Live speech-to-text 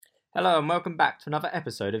Hello and welcome back to another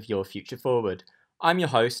episode of Your Future Forward. I'm your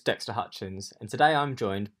host, Dexter Hutchins, and today I'm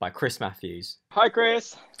joined by Chris Matthews. Hi,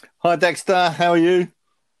 Chris. Hi Dexter, how are you?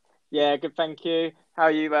 Yeah, good, thank you. How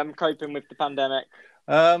are you coping with the pandemic?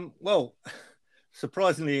 Well,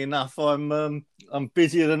 surprisingly enough, I'm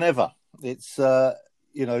busier than ever. It's at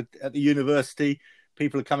the university,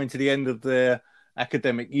 people are coming to the end of their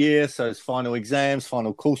academic year, so it's final exams,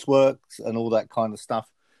 final coursework, and all that kind of stuff.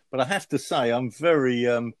 But I have to say, I'm very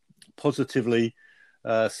positively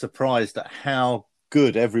surprised at how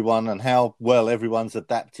good everyone and how well everyone's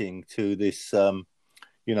adapting to this,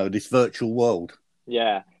 this virtual world.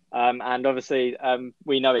 Yeah, and obviously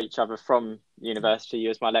we know each other from university. You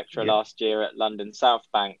was my lecturer last year at London South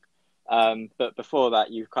Bank. But before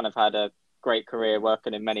that, you've kind of had a great career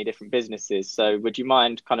working in many different businesses. So would you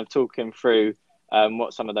mind kind of talking through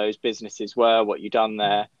what some of those businesses were, what you've done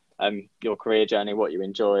there, your career journey, what you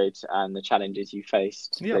enjoyed, and the challenges you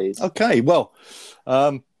faced, please? Yeah. Okay. Well,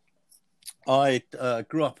 I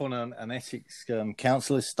grew up on an Essex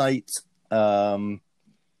council estate. From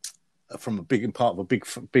a part of a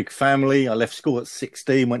big family. I left school at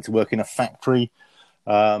 16, went to work in a factory,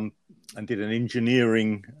 and did an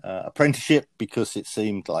engineering apprenticeship because it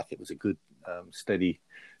seemed like it was a good,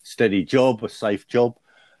 steady job, a safe job.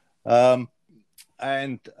 I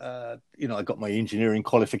got my engineering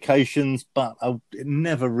qualifications, but I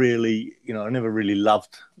never really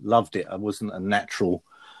loved it. I wasn't a natural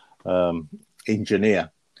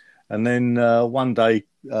engineer. And then one day,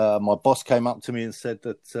 my boss came up to me and said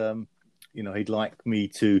that he'd like me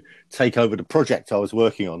to take over the project I was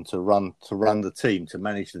working on to run the team, to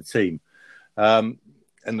manage the team. And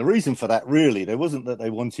the reason for that, really, there wasn't that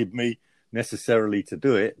they wanted me necessarily to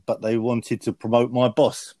do it, but they wanted to promote my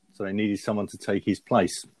boss. So they needed someone to take his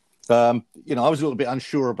place. I was a little bit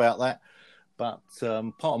unsure about that, but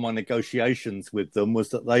part of my negotiations with them was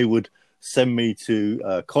that they would send me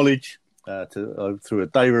to college through a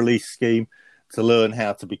day release scheme to learn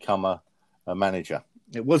how to become a manager.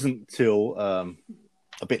 It wasn't till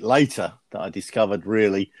a bit later that I discovered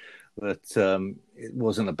really that it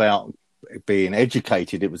wasn't about being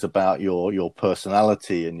educated. It was about your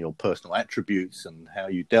personality and your personal attributes and how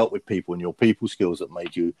you dealt with people and your people skills that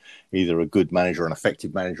made you either a good manager, an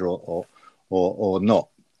effective manager, or not.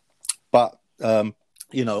 But on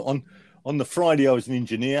the Friday I was an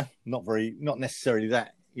engineer, not necessarily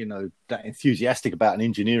that enthusiastic about an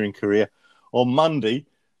engineering career. On Monday,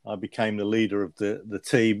 I became the leader of the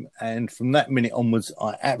team. And from that minute onwards,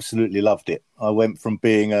 I absolutely loved it. I went from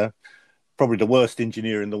being probably the worst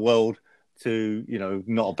engineer in the world to,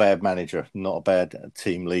 not a bad manager, not a bad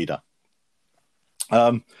team leader.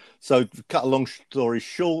 So to cut a long story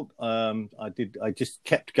short, I just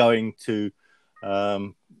kept going to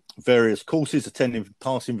various courses,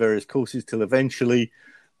 passing various courses till eventually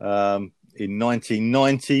in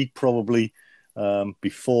 1990, probably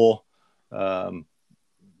before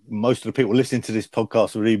most of the people listening to this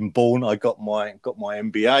podcast were even born, I got my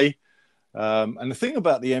MBA. And the thing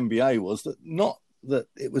about the MBA was that not that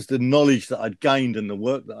it was the knowledge that I'd gained and the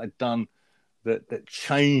work that I'd done that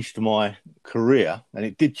changed my career, and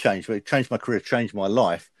it did change. It changed my career, changed my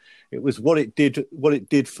life. It was what it did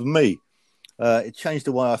for me. It changed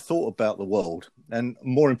the way I thought about the world, and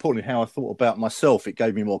more importantly, how I thought about myself. It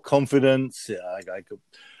gave me more confidence. I got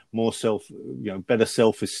more better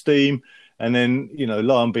self-esteem. And then,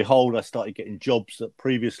 lo and behold, I started getting jobs that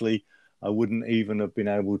previously I wouldn't even have been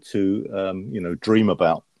able to, dream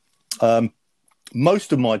about.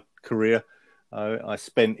 Most of my career I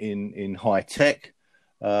spent in high tech.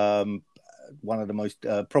 Probably one of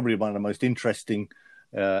the most interesting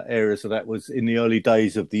areas of that was in the early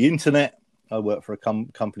days of the internet. I worked for a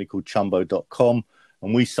company called Chumbo.com,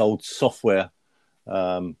 and we sold software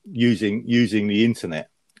using the internet.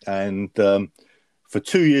 And for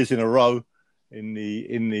 2 years in a row, in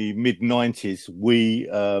the mid-90s, we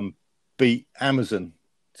beat Amazon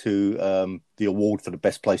to the award for the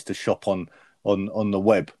best place to shop on the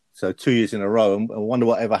web. So 2 years in a row, and I wonder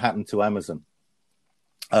what ever happened to Amazon.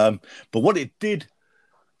 But what it did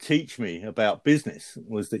teach me about business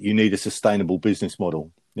was that you need a sustainable business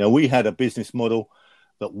model. We had a business model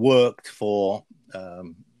that worked for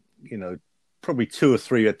probably two or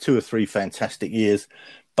three fantastic years,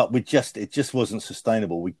 but it just wasn't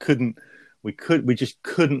sustainable. We just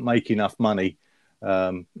couldn't make enough money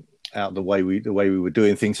out the way we were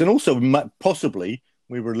doing things, and also possibly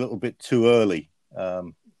we were a little bit too early.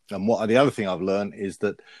 And the other thing I've learned is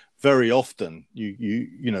that very often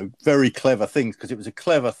you very clever things, because it was a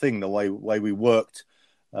clever thing the way we worked,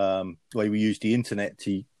 the way we used the internet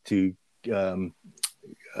to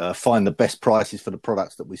find the best prices for the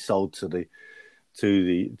products that we sold to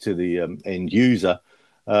to the end user.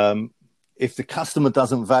 If the customer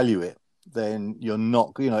doesn't value it, then you're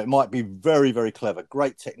not. It might be very, very clever,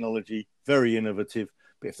 great technology, very innovative,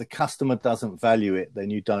 but if the customer doesn't value it, then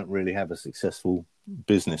you don't really have a successful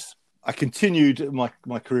business. I continued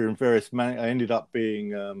my career in various. I ended up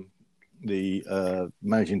being the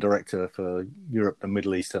managing director for Europe, the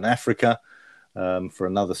Middle East, and Africa for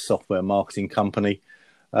another software marketing company.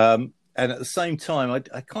 And at the same time,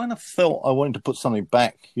 I kind of felt I wanted to put something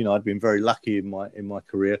back. I'd been very lucky in my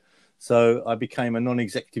career, so I became a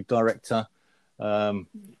non-executive director of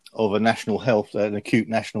an acute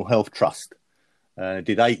national health trust. I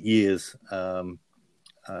did 8 years on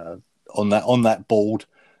that board.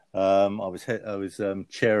 I was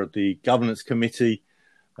chair of the governance committee,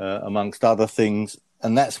 amongst other things,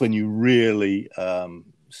 and that's when you really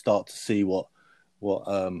start to see what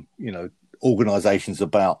organisations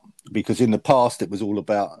about. Because in the past, it was all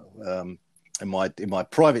about in my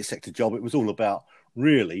private sector job, it was all about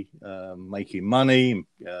really making money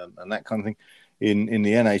and that kind of thing. In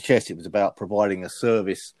the NHS, it was about providing a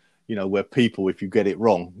service, where people, if you get it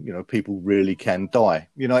wrong, people really can die.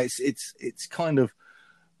 It's kind of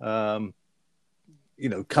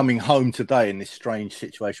coming home today in this strange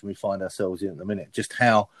situation we find ourselves in at the minute, just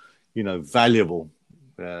how, valuable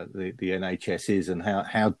the NHS is, and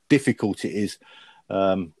how difficult it is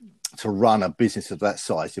to run a business of that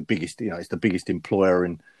size. It's the biggest employer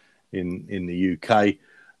in the UK,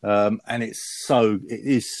 and it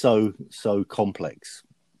is so complex.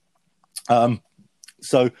 And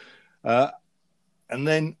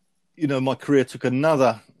then my career took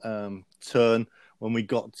another turn when we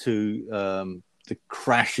got to the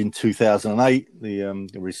crash in 2008, the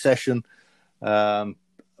recession. My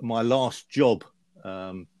last job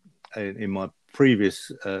in my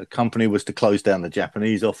previous company was to close down the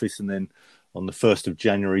Japanese office, and then on the 1st of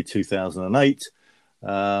January 2008,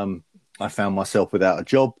 I found myself without a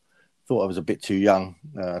job. Thought I was a bit too young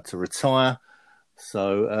to retire,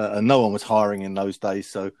 so and no one was hiring in those days.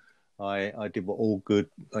 So I did what all good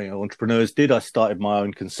entrepreneurs did. I started my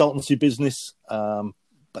own consultancy business,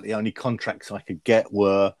 but the only contracts I could get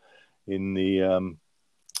were in the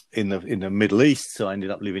Middle East. So I ended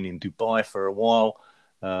up living in Dubai for a while,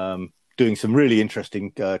 doing some really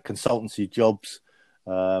interesting consultancy jobs,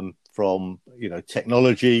 from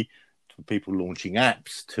technology to people launching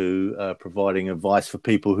apps to providing advice for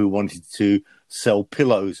people who wanted to sell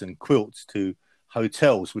pillows and quilts to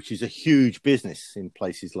hotels, which is a huge business in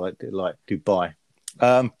places like Dubai.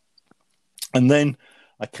 And then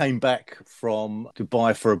I came back from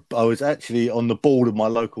Dubai I was actually on the board of my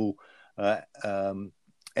local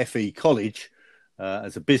FE college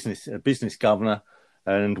as a business governor,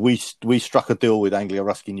 and we struck a deal with Anglia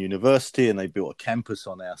Ruskin University, and they built a campus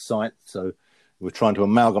on our site. So we're trying to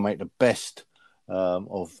amalgamate the best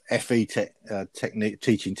of FE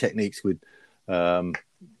teaching techniques with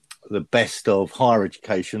the best of higher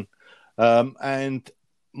education. And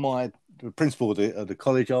the principal of the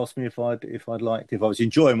college asked me if I was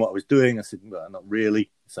enjoying what I was doing. I said, well, not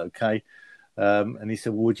really. It's okay. And he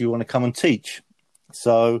said, well, would you want to come and teach?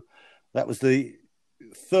 So that was my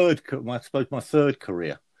third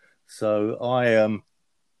career. So I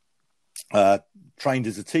trained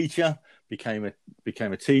as a teacher, became a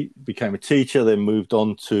teacher, then moved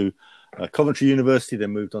on to Coventry University,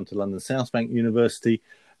 then moved on to London South Bank University.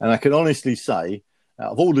 And I can honestly say,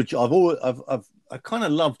 out of all the I've kind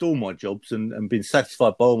of loved all my jobs and been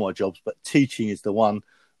satisfied by all my jobs, but teaching is the one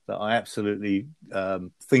that I absolutely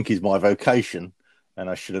think is my vocation, and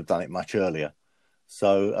I should have done it much earlier.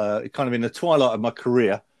 So kind of in the twilight of my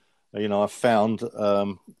career, I found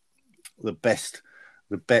the best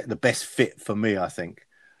fit for me, I think.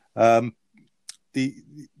 The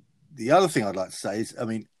other thing I'd like to say is,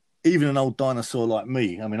 even an old dinosaur like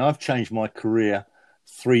me, I've changed my career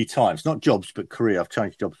 3 times, not jobs, but career. I've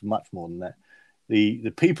changed jobs much more than that.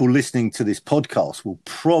 The people listening to this podcast will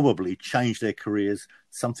probably change their careers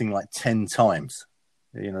something like 10 times.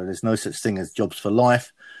 There's no such thing as jobs for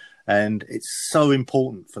life. And it's so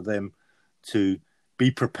important for them to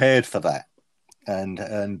be prepared for that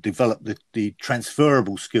and develop the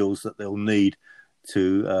transferable skills that they'll need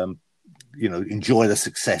to, enjoy the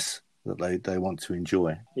success that they want to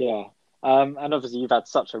enjoy. Yeah. And obviously you've had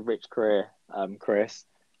such a rich career, Chris.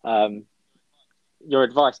 Your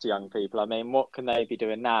advice to young people, what can they be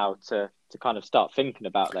doing now to kind of start thinking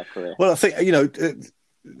about their career? Well, I think,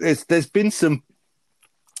 there's been some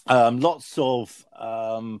lots of,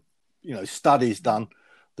 studies done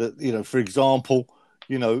that, for example,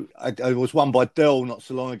 I was one by Dell not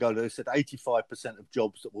so long ago that said 85% of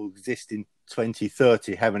jobs that will exist in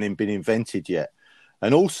 2030 haven't been invented yet.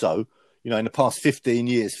 And also, in the past 15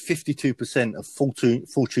 years, 52% of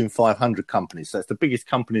Fortune 500 companies, so it's the biggest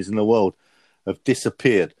companies in the world, have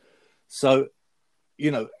disappeared. So,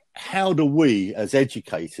 how do we as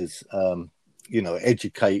educators,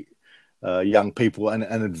 educate young people and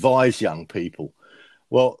advise young people?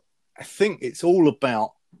 Well, I think it's all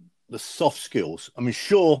about the soft skills. I mean,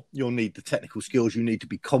 sure, you'll need the technical skills. You need to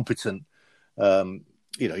be competent. You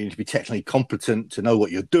need to be technically competent to know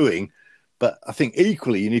what you're doing. But I think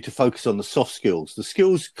equally, you need to focus on the soft skills, the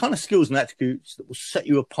skills and attributes that will set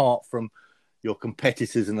you apart from your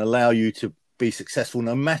competitors and allow you to be successful,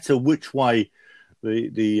 no matter which way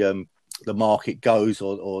the market goes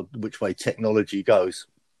or which way technology goes.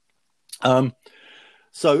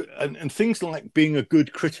 So things like being a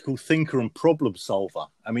good critical thinker and problem solver,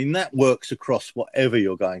 I mean, that works across whatever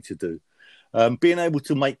you're going to do. Being able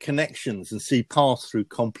to make connections and see paths through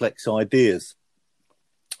complex ideas.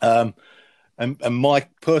 And my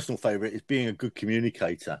personal favorite is being a good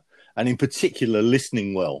communicator, and in particular,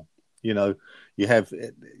 listening well. You have,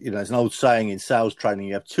 there's an old saying in sales training,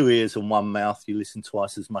 you have 2 ears and 1 mouth. You listen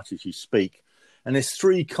twice as much as you speak. And there's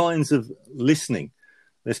 3 kinds of listening.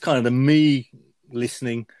 There's kind of the me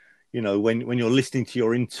listening, when you're listening to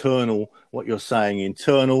your internal, what you're saying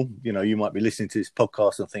internal, you might be listening to this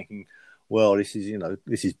podcast and thinking, well, this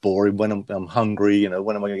is boring. When I'm hungry,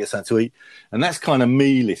 when am I going to get something to eat? And that's kind of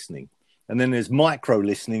me listening. And then there's micro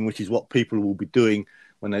listening, which is what people will be doing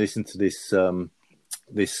when they listen to this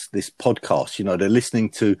this podcast. They're listening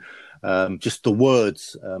to just the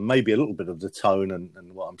words, maybe a little bit of the tone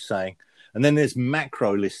and what I'm saying. And then there's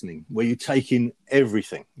macro listening, where you take in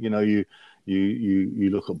everything. You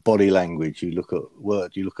look at body language, you look at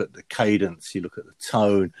word, you look at the cadence, you look at the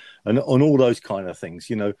tone, and on all those kind of things.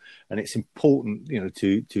 And it's important,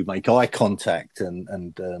 to make eye contact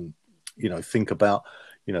and think about,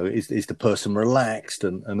 is the person relaxed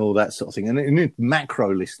and all that sort of thing. And in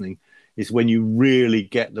macro listening is when you really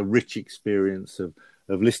get the rich experience of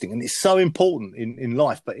listening, and it's so important in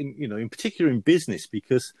life, but in particular in business,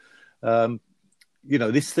 because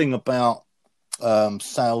this thing about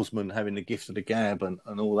salesmen having the gift of the gab and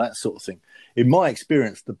all that sort of thing. In my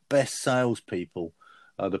experience, the best salespeople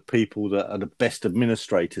are the people that are the best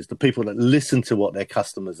administrators, the people that listen to what their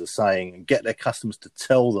customers are saying and get their customers to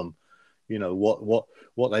tell them,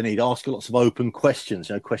 what they need. Ask lots of open questions,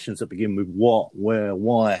 questions that begin with what, where,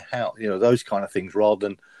 why, how, those kind of things, rather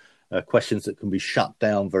than questions that can be shut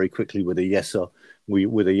down very quickly with a yes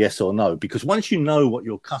or no. Because once you know what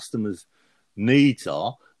your customers' needs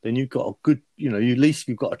are, then you've got a good, at least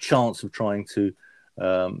you've got a chance of trying to,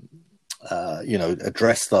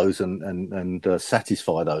 address those and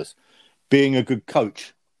satisfy those. Being a good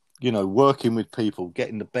coach, working with people,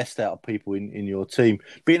 getting the best out of people in your team,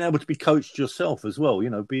 being able to be coached yourself as well,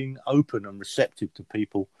 being open and receptive to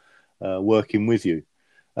people working with you.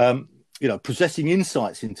 Possessing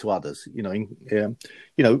insights into others,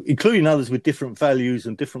 including others with different values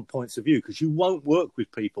and different points of view, because you won't work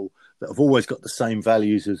with people that have always got the same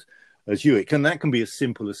values as you. That can be as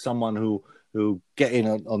simple as someone who get in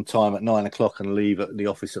on time at 9 o'clock and leave at the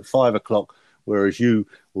office at 5 o'clock, whereas you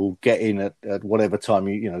will get in at whatever time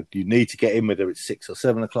you need to get in, whether it's 6 or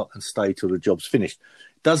 7 o'clock, and stay till the job's finished.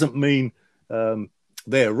 Doesn't mean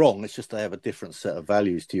they're wrong. It's just they have a different set of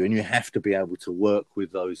values to you, and you have to be able to work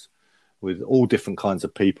with those, with all different kinds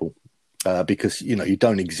of people, because you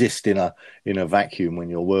don't exist in a vacuum when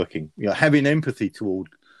you're working. Having empathy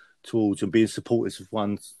towards and being supportive of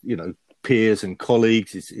one's peers and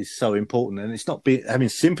colleagues is so important. And it's not having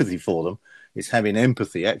sympathy for them; it's having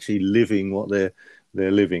empathy, actually living what they're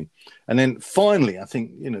living. And then finally, I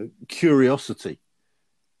think curiosity,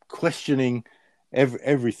 questioning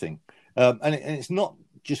everything, and it's not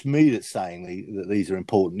just me that's saying that these are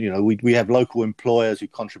important. We have local employers who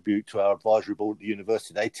contribute to our advisory board at the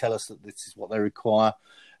university. They tell us that this is what they require.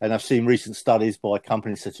 And I've seen recent studies by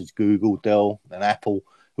companies such as Google, Dell, and Apple,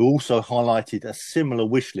 who also highlighted a similar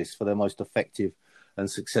wish list for their most effective and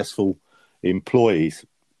successful employees.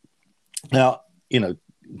 Now,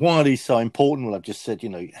 why are these so important? Well, I've just said,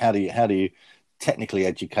 how do you technically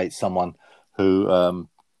educate someone who,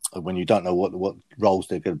 when you don't know what roles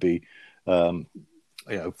they're going to be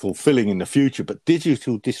fulfilling in the future. But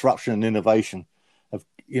digital disruption and innovation have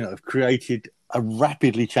created a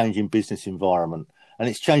rapidly changing business environment, and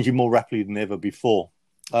it's changing more rapidly than ever before.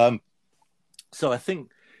 So I think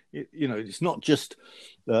it's not just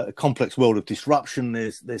a complex world of disruption.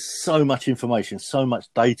 There's so much information, so much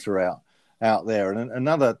data out there. And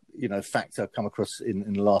another fact I've come across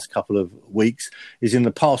in the last couple of weeks is, in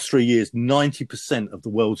the past 3 years, 90% of the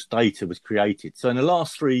world's data was created. So in the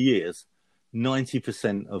last 3 years,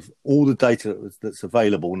 90% of all the data that's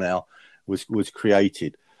available now was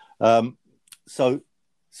created. So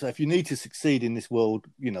if you need to succeed in this world,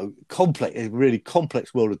 a really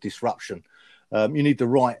complex world of disruption, you need the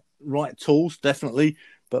right tools, definitely.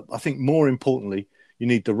 But I think more importantly, you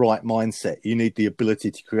need the right mindset. You need the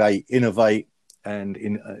ability to create, innovate, and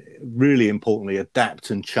really importantly, adapt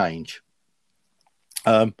and change.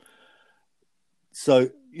 So,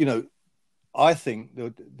 I think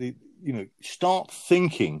start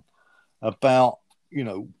thinking about,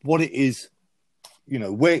 what it is,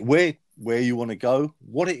 where you want to go,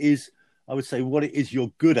 what it is, I would say, what it is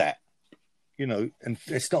you're good at, and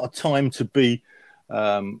it's not a time to be,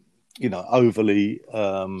 overly,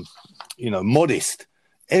 modest.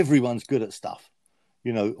 Everyone's good at stuff.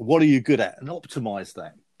 What are you good at? And optimize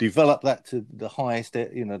that. Develop that to the highest,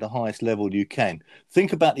 the highest level you can.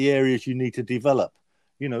 Think about the areas you need to develop.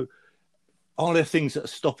 Are there things that are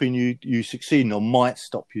stopping you succeeding or might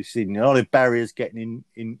stop you succeeding? Are there barriers getting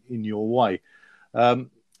in your way? And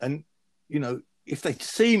if they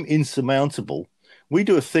seem insurmountable, we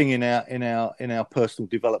do a thing in our personal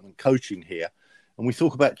development coaching here, and we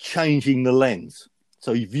talk about changing the lens.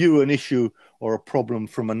 So you view an issue or a problem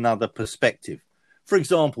from another perspective. For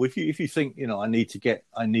example, if you think, I need to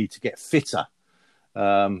get fitter,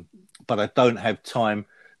 but I don't have time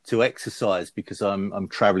to exercise because I'm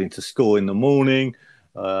traveling to school in the morning,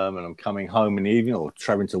 and I'm coming home in the evening, or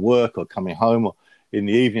traveling to work, or coming home or in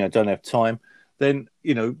the evening, I don't have time. Then,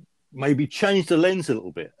 maybe change the lens a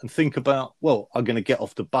little bit and think about, well, I'm going to get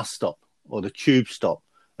off the bus stop or the tube stop,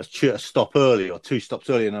 a stop early or 2 stops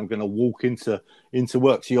early, and I'm going to walk into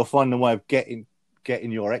work. So you'll find a way of getting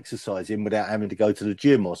your exercise in without having to go to the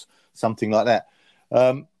gym or something like that.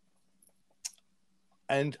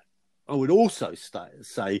 And I would also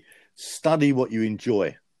say, study what you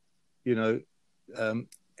enjoy.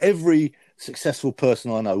 Every successful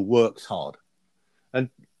person I know works hard and,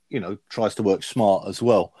 tries to work smart as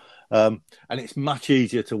well. And it's much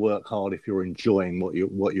easier to work hard if you're enjoying what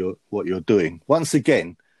you're doing. Once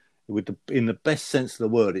again, in the best sense of the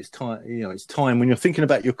word, it's time. It's time when you're thinking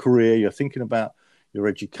about your career, you're thinking about your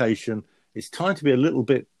education. It's time to be a little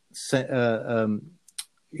bit, a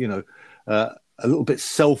little bit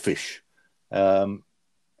selfish, and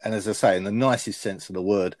as I say, in the nicest sense of the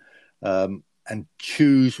word, and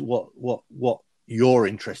choose what you're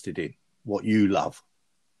interested in, what you love,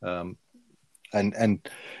 and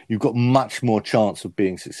you've got much more chance of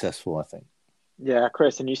being successful, I think. Yeah,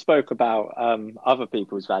 Chris, and you spoke about other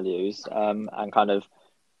people's values, and kind of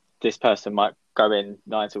this person might go in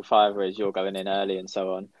 9 till 5, whereas you're going in early and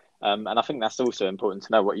so on. And I think that's also important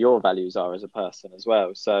to know what your values are as a person as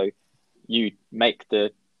well. So you make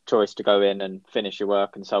the choice to go in and finish your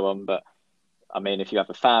work and so on. But I mean, if you have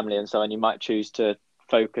a family and so on, you might choose to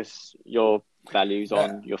focus your values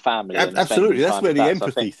on your family. Absolutely. That's where the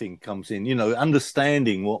empathy thing comes in,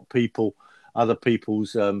 understanding what other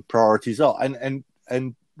people's priorities are.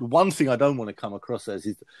 And one thing I don't want to come across as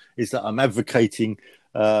is that I'm advocating,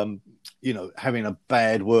 having a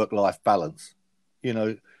bad work-life balance,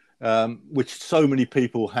 which so many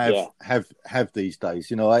people have these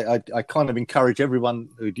days. I kind of encourage everyone,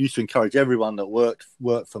 who used to encourage everyone that worked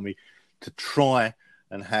for me to try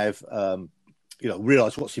and have,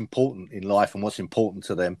 realize what's important in life and what's important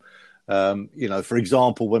to them. For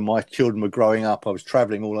example, when my children were growing up, I was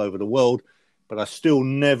traveling all over the world, but I still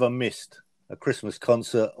never missed a Christmas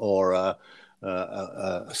concert or a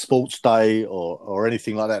sports day or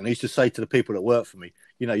anything like that. And I used to say to the people that work for me,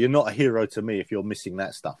 you're not a hero to me if you're missing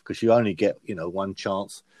that stuff, because you only get, one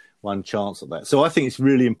chance at that. So I think it's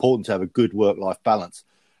really important to have a good work-life balance.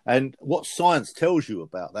 And what science tells you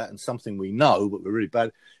about that, and something we know, but we're really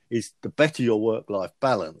bad, is the better your work-life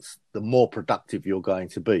balance, the more productive you're going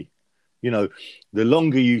to be. The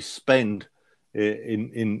longer you spend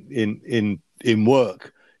in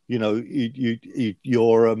work,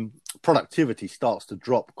 your productivity starts to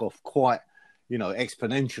drop off quite,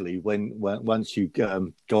 exponentially once you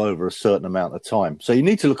go over a certain amount of time. So you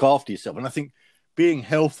need to look after yourself. And I think being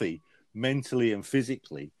healthy mentally and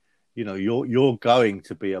physically, you're going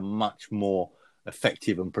to be a much more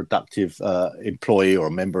effective and productive employee or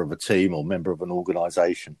a member of a team or member of an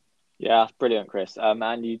organization. Yeah, brilliant, Chris.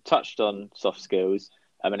 And you touched on soft skills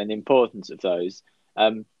and the importance of those.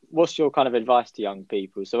 What's your kind of advice to young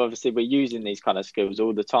people? So obviously we're using these kind of skills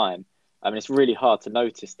all the time. It's really hard to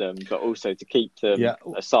notice them, but also to keep them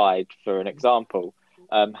aside for an example.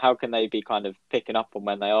 How can they be kind of picking up on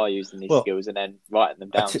when they are using these skills and then writing them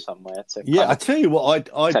down somewhere? I tell you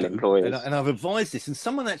what I do, employers. And I've advised this. And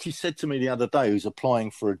someone actually said to me the other day, who's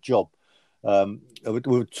applying for a job, we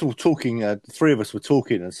were talking, 3 of us were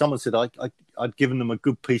talking, and someone said I'd given them a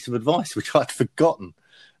good piece of advice, which I'd forgotten.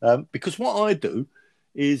 Because what I do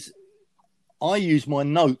is I use my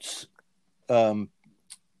notes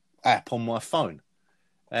app on my phone,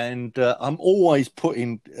 and I'm always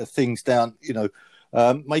putting things down,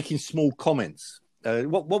 making small comments,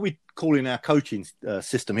 what we call in our coaching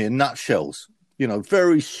system here, nutshells,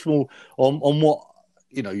 very small on what,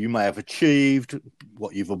 you may have achieved,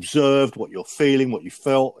 what you've observed, what you're feeling, what you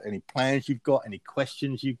felt, any plans you've got, any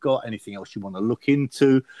questions you've got, anything else you want to look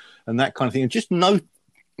into, and that kind of thing. And just note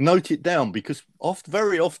it down, because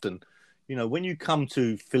very often, when you come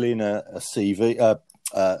to fill in a CV,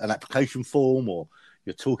 an application form, or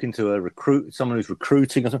you're talking to someone who's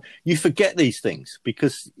recruiting or something, you forget these things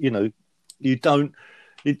because, you don't,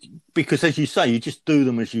 because as you say, you just do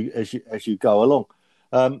them as you go along.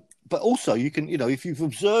 But also you can, if you've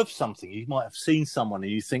observed something, you might have seen someone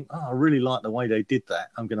and you think, oh, I really like the way they did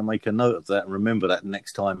that. I'm going to make a note of that and remember that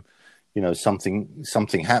next time,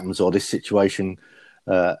 something happens or this situation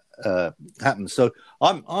happens. So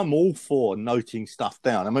I'm all for noting stuff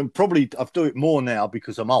down. I mean, probably I do it more now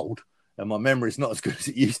because I'm old and my memory is not as good as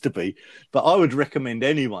it used to be. But I would recommend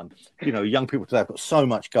anyone, young people today have got so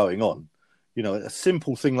much going on, a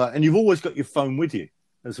simple thing like, and you've always got your phone with you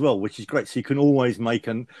as well, which is great. So you can always make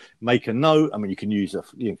a note. I mean, you can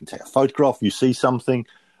take a photograph. You see something,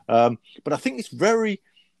 but I think it's very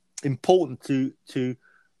important to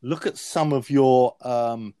look at some of your,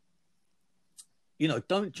 don't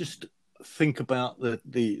just think about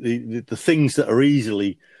the things that are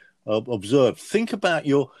easily observed. Think about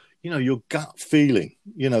your gut feeling.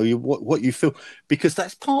 What you feel, because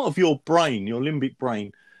that's part of your brain, your limbic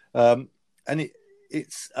brain, and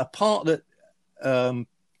it's a part that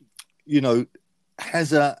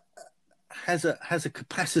has a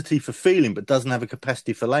capacity for feeling, but doesn't have a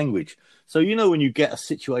capacity for language. So when you get a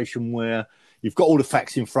situation where you've got all the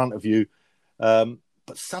facts in front of you,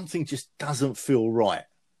 but something just doesn't feel right,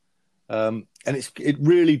 and it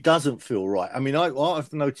really doesn't feel right. I mean, what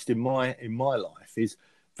I've noticed in my life is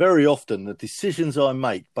very often the decisions I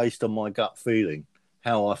make based on my gut feeling,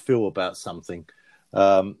 how I feel about something,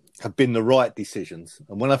 have been the right decisions.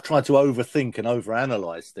 And when I've tried to overthink and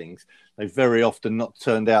overanalyze things, they've very often not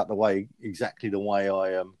turned out exactly the way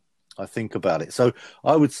I think about it. So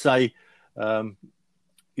I would say, worry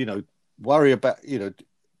about,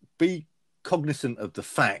 be cognizant of the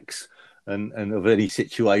facts and of any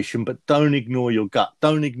situation, but don't ignore your gut.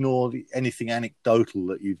 Don't ignore anything anecdotal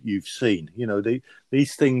that you've seen.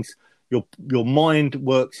 These things, your mind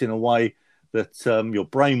works in a way that your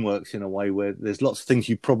brain works in a way where there's lots of things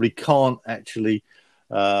you probably can't actually,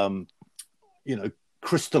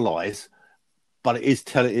 crystallize, but it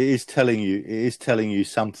is telling you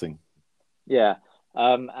something. Yeah.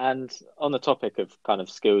 And on the topic of kind of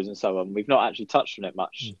skills and so on, we've not actually touched on it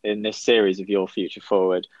much in this series of Your Future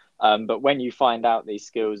Forward. But when you find out these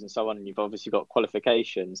skills and so on, and you've obviously got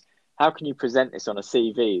qualifications, how can you present this on a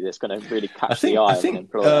CV that's going to really catch the eye of an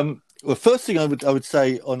employer? Well, first thing I would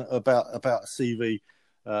say about a CV,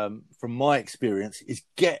 from my experience, is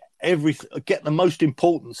get the most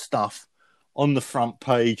important stuff on the front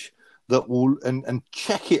page that will, and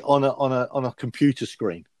check it on a computer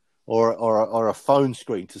screen or a phone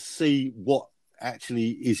screen to see what actually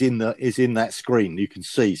is in that screen. You can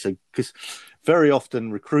see, so because very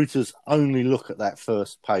often recruiters only look at that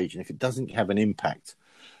first page, and if it doesn't have an impact,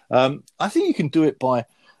 I think you can do it by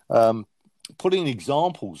putting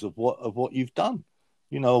examples of what you've done,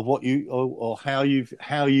 of what you or how you've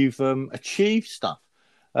achieved stuff.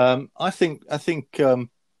 I think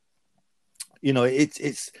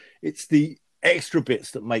it's the extra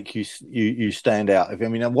bits that make you stand out.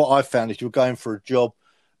 What I've found is you're going for a job.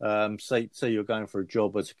 Say you're going for a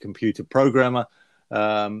job as a computer programmer.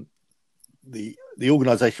 The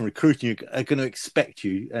organisation recruiting you are going to expect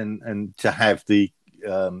you and to have the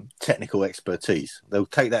technical expertise. They'll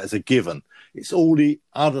take that as a given. It's all the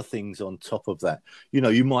other things on top of that.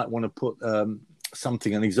 You might want to put an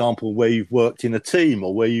example where you've worked in a team,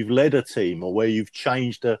 or where you've led a team, or where you've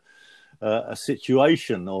changed a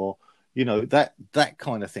situation, or that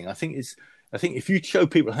kind of thing. I think if you show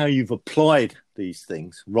people how you've applied these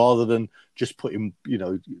things rather than just putting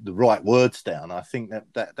the right words down, I think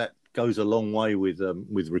that goes a long way with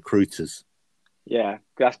recruiters. Yeah,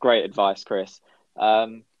 that's great advice, Chris.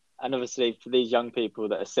 And obviously for these young people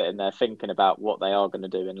that are sitting there thinking about what they are going to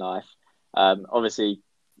do in life, obviously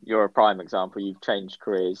you're a prime example. You've changed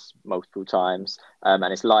careers multiple times, and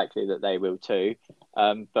it's likely that they will too.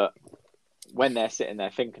 But when they're sitting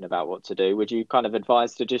there thinking about what to do, would you kind of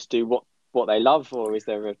advise to just do what they love, or is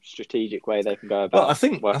there a strategic way they can go about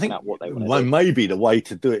working out what they want to do? Maybe the way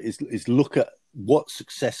to do it is look at what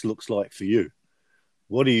success looks like for you.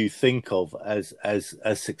 what do you think of as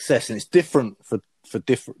success? And it's different for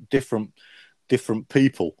different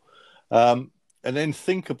people. And then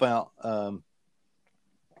think about how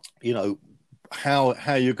you're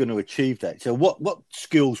going to achieve that. So what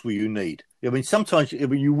skills will you need? I mean, sometimes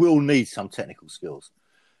you will need some technical skills,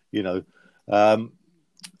 and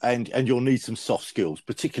you'll need some soft skills,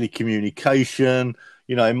 particularly communication.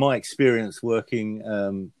 In my experience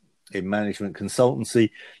working in management consultancy,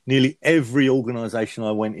 nearly every organization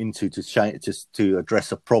I went into to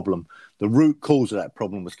address a problem, the root cause of that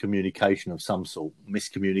problem was communication of some sort: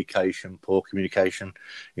 miscommunication, poor communication,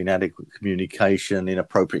 inadequate communication,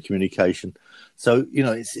 inappropriate communication. So,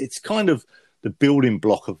 it's kind of the building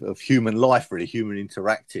block of human life, really, human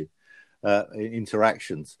interactions.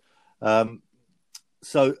 So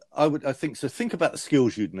think about the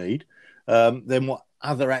skills you'd need. Then what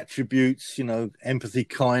other attributes, empathy,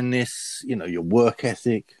 kindness, your work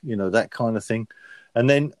ethic, that kind of thing. And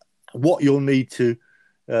then what you'll need to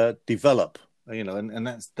develop, and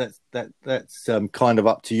that's kind of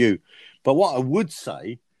up to you. But what I would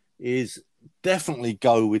say is definitely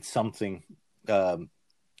go with something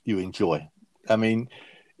you enjoy. I mean,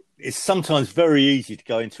 it's sometimes very easy to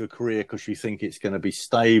go into a career because you think it's going to be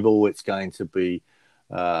stable, it's going to be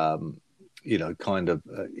kind of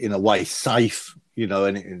in a way safe,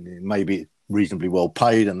 and it may be reasonably well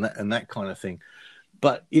paid and that kind of thing.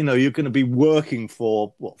 But, you're going to be working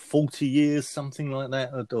for 40 years, something like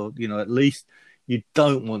that, or at least. You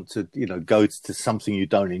don't want to, go to something you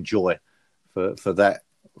don't enjoy for that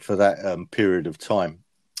period of time.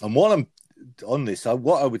 And while I'm on this,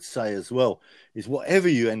 what I would say as well is whatever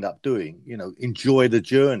you end up doing, enjoy the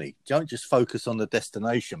journey. Don't just focus on the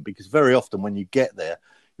destination, because very often when you get there,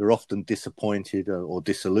 you're often disappointed or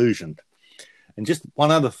disillusioned. And just one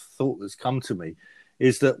other thought that's come to me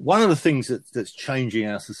is that one of the things that's changing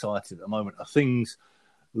our society at the moment are things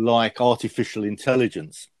like artificial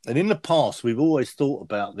intelligence. And in the past, we've always thought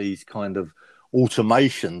about these kind of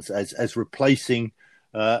automations as replacing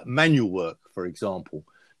manual work, for example.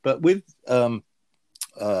 But with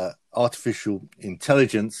artificial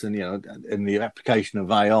intelligence and the application of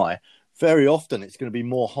AI, very often it's going to be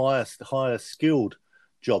more higher skilled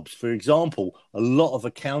jobs. For example, a lot of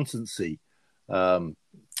accountancy,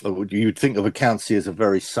 you'd think of accountancy as a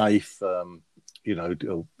very safe,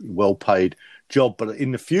 well-paid job, but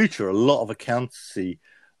in the future, a lot of accountancy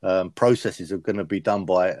processes are going to be done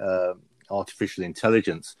by artificial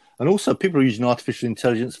intelligence. And also people are using artificial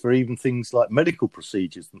intelligence for even things like medical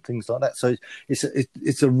procedures and things like that. So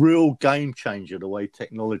it's a real game changer, the way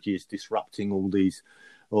technology is disrupting all these,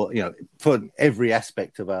 for every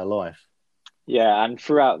aspect of our life. Yeah, and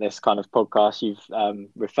throughout this kind of podcast, you've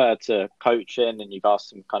referred to coaching, and you've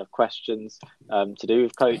asked some kind of questions to do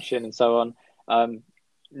with coaching and so on.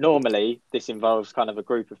 Normally, this involves kind of a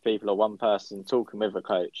group of people or one person talking with a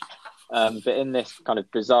coach. But in this kind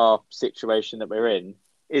of bizarre situation that we're in,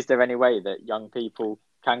 is there any way that young people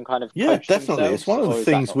can kind of coach definitely. themselves, it's one of the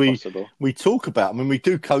things we talk about. I mean, we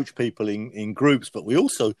do coach people in groups, but we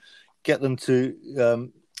also get them to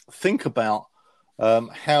think about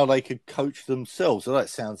how they could coach themselves. So that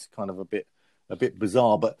sounds kind of a bit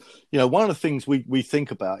bizarre, but one of the things we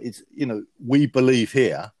think about is we believe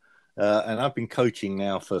here, and I've been coaching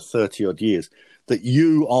now for 30 odd years, that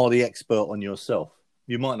you are the expert on yourself.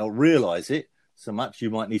 You might not realize it so much. You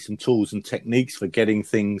might need some tools and techniques for getting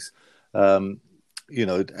things, out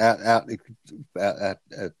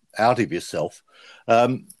of yourself.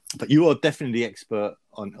 But you are definitely the expert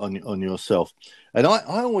on yourself. And I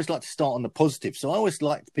always like to start on the positive. So I always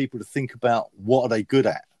like people to think about what are they good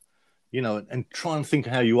at, and try and think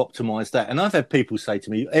of how you optimize that. And I've had people say to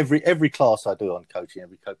me, every class I do on coaching,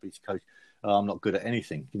 every coach, I'm not good at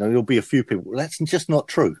anything. There'll be a few people. Well, that's just not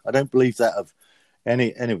true. I don't believe that of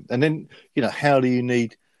any. And then, how do you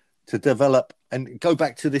need to develop and go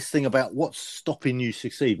back to this thing about what's stopping you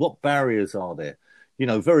succeed? What barriers are there?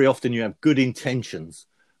 Very often you have good intentions,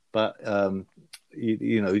 but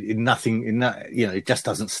nothing in that, it just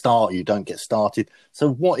doesn't start. You don't get started.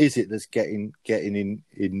 So what is it that's getting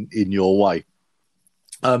in your way?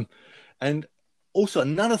 And also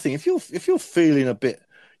another thing, if you're feeling a bit,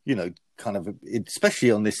 kind of, especially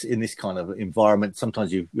in this kind of environment,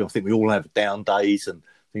 sometimes you think we all have down days and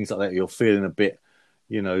things like that. You're feeling a bit,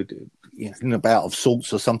 in a bout of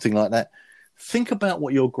sorts or something like that. Think about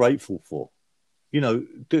what you're grateful for. Do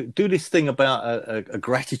this thing about a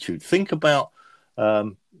gratitude. Think about,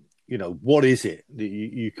 what is it that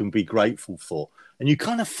you can be grateful for? And you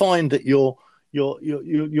kind of find that you're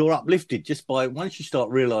uplifted just by, once you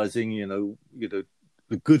start realizing,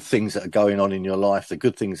 the good things that are going on in your life, the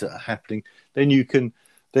good things that are happening, then you can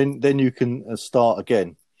then you can start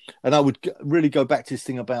again. And I would really go back to this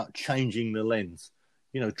thing about changing the lens.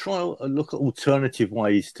 Try and look at alternative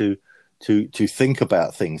ways to think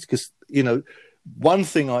about things. Because one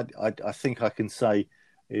thing I think I can say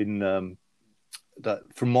in that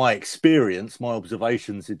from my experience, my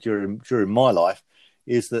observations during my life,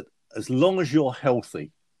 is that as long as you're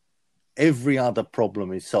healthy, every other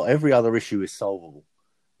problem every other issue is solvable.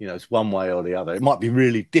 It's one way or the other. It might be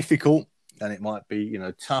really difficult and it might be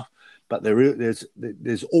tough, but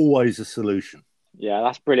there's always a solution. Yeah,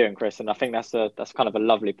 that's brilliant, Chris, and I think that's kind of a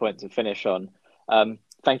lovely point to finish on.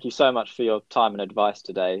 Thank you so much for your time and advice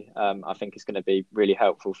today. I think it's going to be really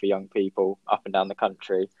helpful for young people up and down the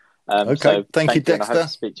country. Okay, so thank you, Dexter. I hope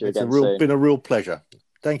to speak to you again soon. It's been a real pleasure.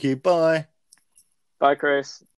 Thank you. Bye. Bye, Chris.